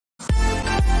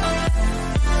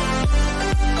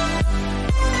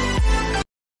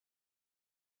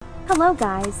Hello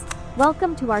guys,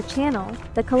 welcome to our channel,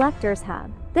 The Collector's Hub.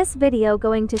 This video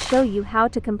going to show you how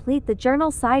to complete the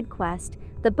journal side quest,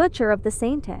 The Butcher of the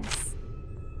Saintess.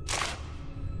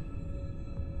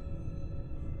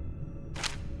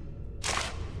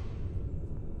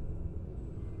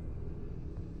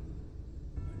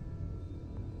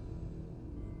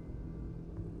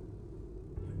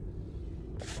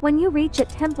 When you reach a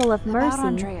Temple of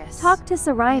Mercy, talk to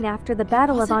Serine after the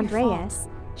Battle of Andreas.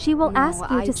 She will ask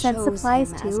you to send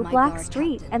supplies to Black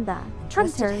Street and the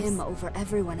Hunters. Him over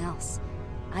everyone else.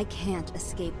 I can't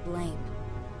escape blame.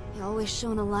 He always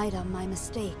shone a light on my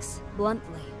mistakes,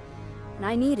 bluntly, and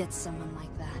I needed someone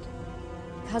like that.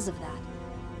 Because of that,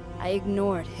 I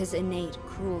ignored his innate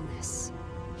cruelness.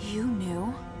 You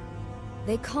knew?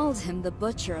 They called him the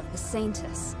Butcher of the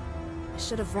Saintess. I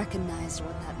should have recognized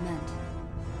what that meant.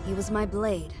 He was my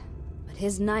blade, but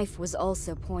his knife was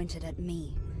also pointed at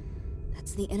me.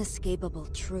 That's the inescapable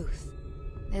truth.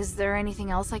 Is there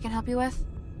anything else I can help you with?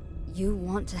 You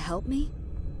want to help me?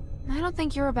 I don't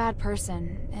think you're a bad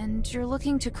person, and you're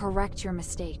looking to correct your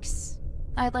mistakes.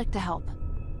 I'd like to help.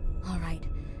 Alright,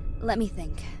 let me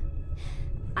think.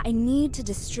 I need to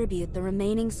distribute the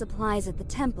remaining supplies at the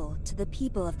temple to the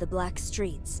people of the Black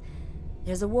Streets.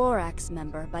 There's a War Axe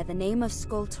member by the name of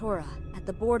Skultora at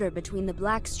the border between the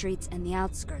Black Streets and the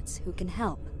outskirts who can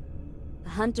help. The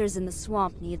hunters in the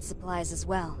swamp need supplies as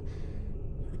well.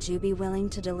 Would you be willing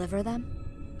to deliver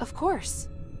them? Of course.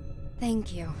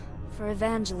 Thank you. For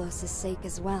Evangelos' sake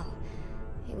as well.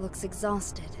 He looks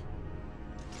exhausted.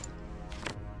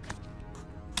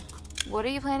 What are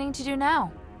you planning to do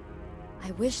now?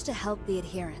 I wish to help the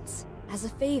adherents, as a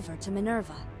favor to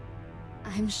Minerva.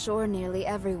 I'm sure nearly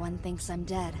everyone thinks I'm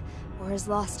dead, or has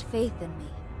lost faith in me.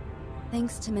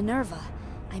 Thanks to Minerva,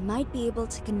 I might be able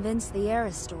to convince the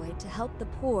Aristoid to help the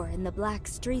poor in the Black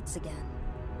Streets again.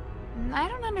 I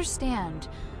don't understand.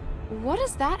 What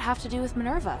does that have to do with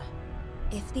Minerva?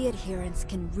 If the adherents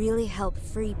can really help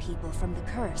free people from the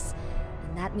curse,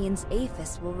 then that means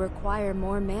Aphes will require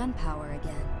more manpower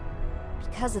again.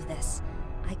 Because of this,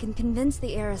 I can convince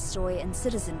the Aristoi and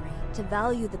citizenry to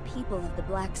value the people of the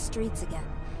Black Streets again,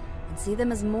 and see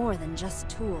them as more than just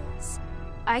tools.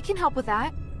 I can help with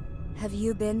that. Have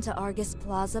you been to Argus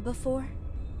Plaza before?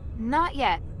 Not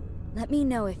yet. Let me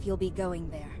know if you'll be going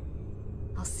there.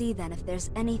 I'll see then if there's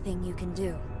anything you can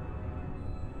do.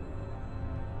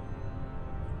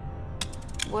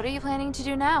 What are you planning to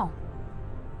do now?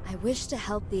 I wish to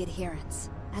help the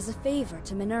adherents, as a favor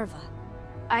to Minerva.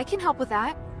 I can help with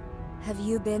that. Have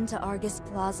you been to Argus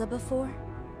Plaza before?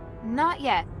 Not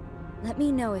yet. Let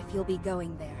me know if you'll be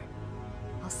going there.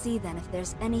 I'll see then if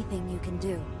there's anything you can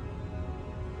do.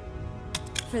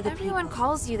 For the Everyone people.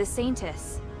 calls you the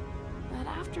Saintess. But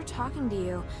after talking to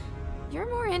you, you're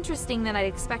more interesting than I'd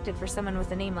expected for someone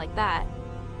with a name like that.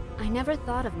 I never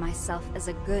thought of myself as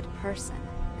a good person,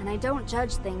 and I don't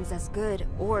judge things as good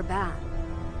or bad.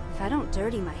 If I don't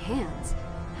dirty my hands,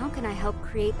 how can I help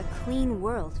create a clean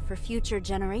world for future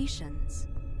generations?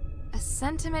 A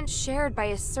sentiment shared by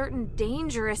a certain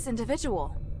dangerous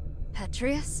individual.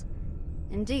 Petrius?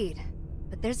 Indeed,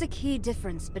 but there's a key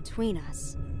difference between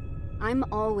us. I'm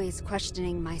always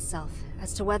questioning myself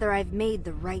as to whether I've made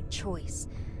the right choice.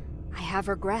 I have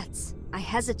regrets, I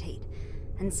hesitate,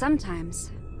 and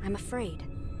sometimes I'm afraid.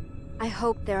 I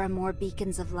hope there are more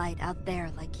beacons of light out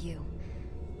there like you.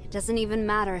 It doesn't even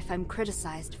matter if I'm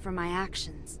criticized for my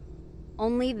actions.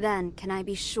 Only then can I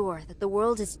be sure that the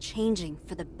world is changing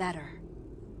for the better.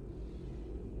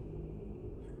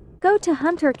 Go to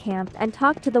Hunter Camp and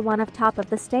talk to the one up top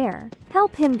of the stair.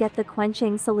 Help him get the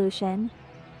quenching solution.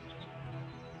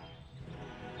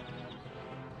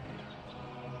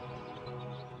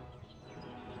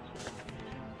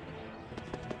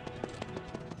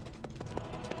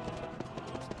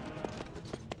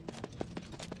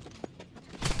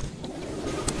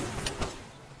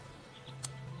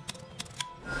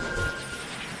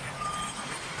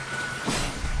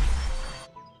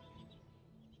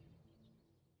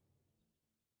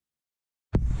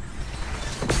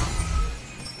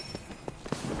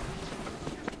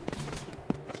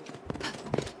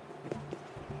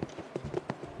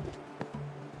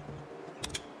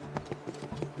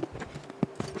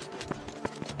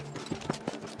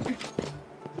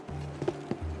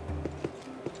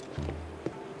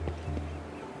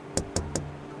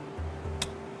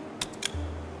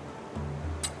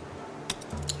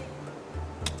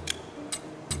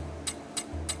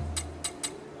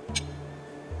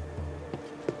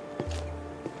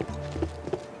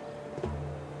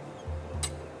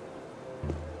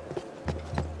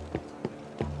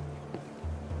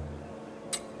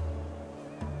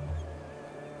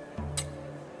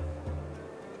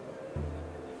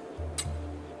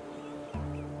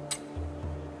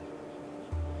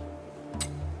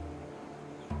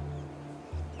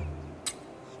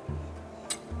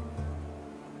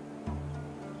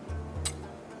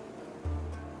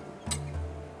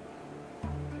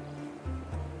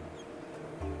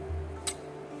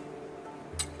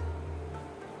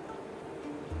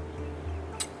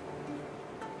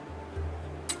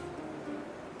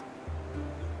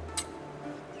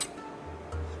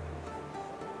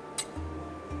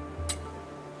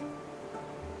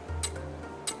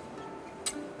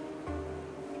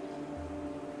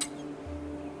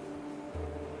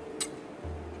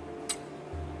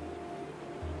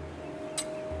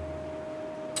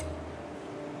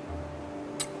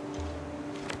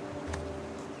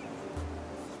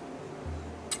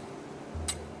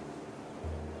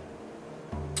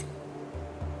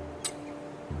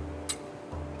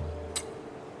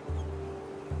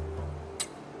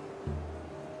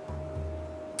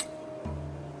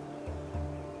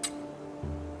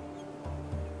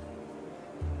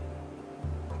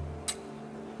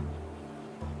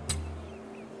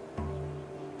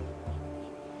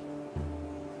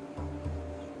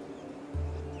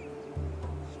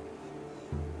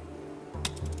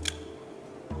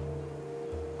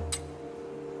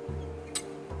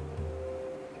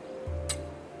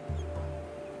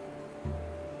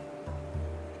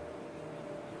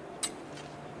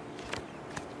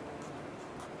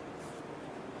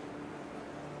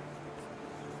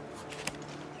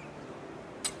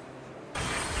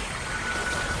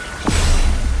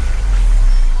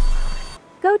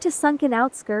 Go to sunken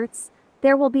outskirts,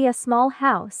 there will be a small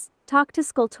house, talk to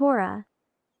Sculptura.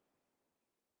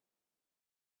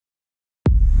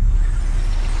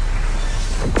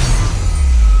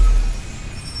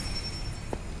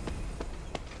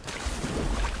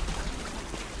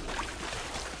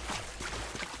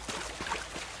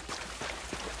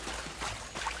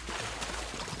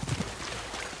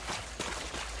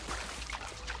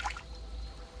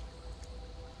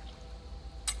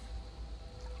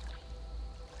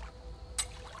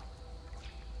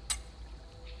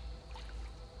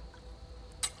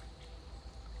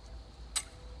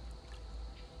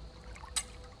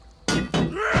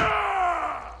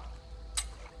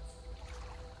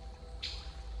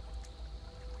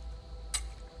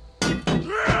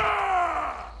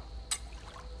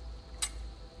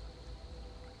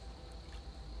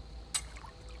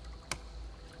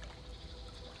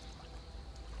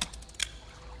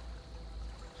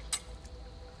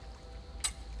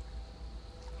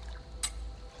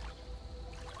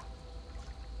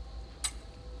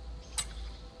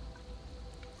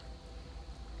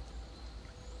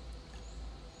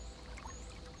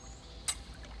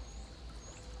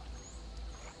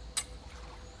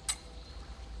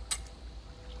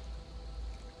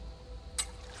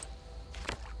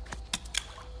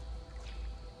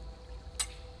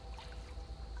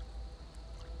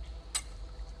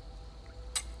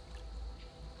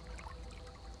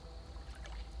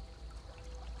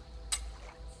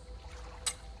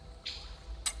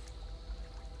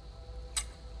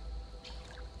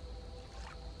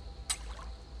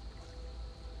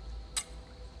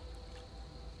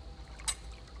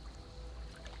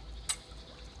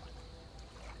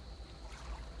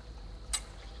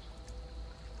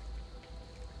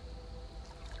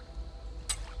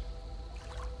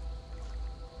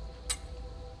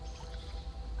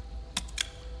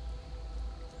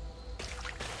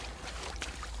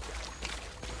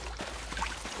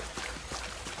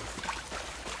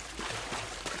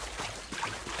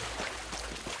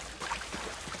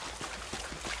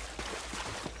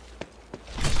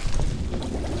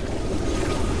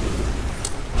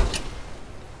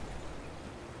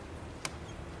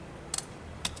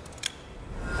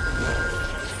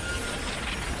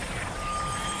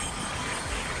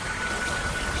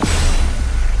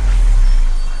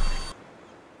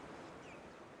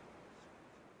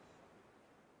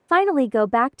 Finally go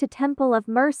back to Temple of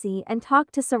Mercy and talk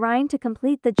to Sarine to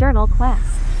complete the journal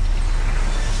quest.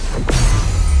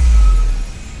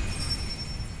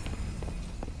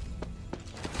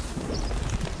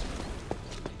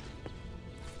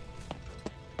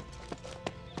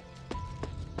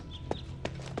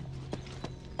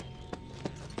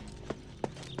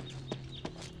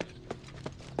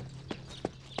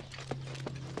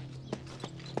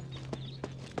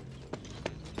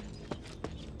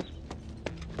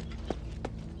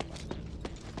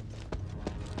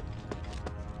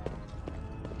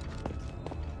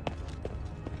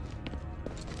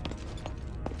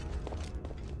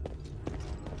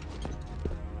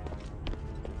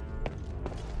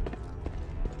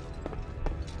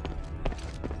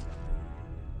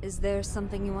 Is there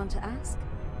something you want to ask?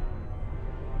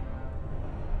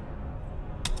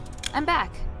 I'm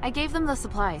back. I gave them the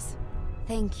supplies.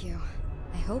 Thank you.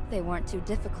 I hope they weren't too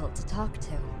difficult to talk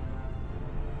to.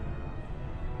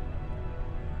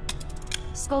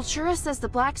 Sculptura says the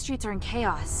Black Streets are in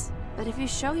chaos, but if you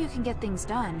show you can get things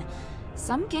done,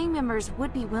 some gang members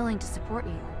would be willing to support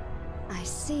you. I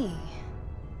see.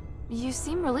 You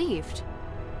seem relieved.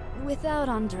 Without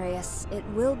Andreas, it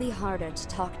will be harder to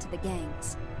talk to the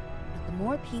gangs. But the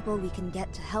more people we can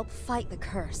get to help fight the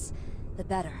curse, the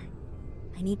better.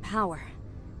 I need power.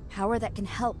 Power that can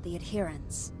help the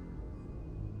adherents.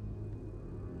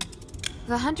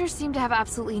 The Hunters seem to have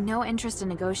absolutely no interest in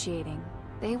negotiating.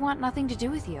 They want nothing to do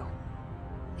with you.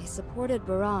 They supported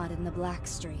Barad in the Black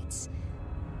Streets.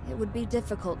 It would be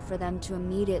difficult for them to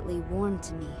immediately warm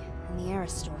to me and the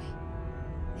Aristoi.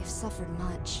 They've suffered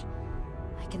much.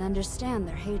 I can understand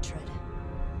their hatred.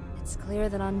 It's clear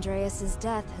that Andreas's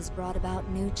death has brought about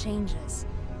new changes.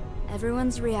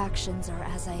 Everyone's reactions are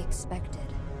as I expected.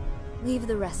 Leave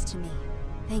the rest to me.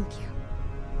 Thank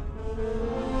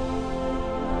you.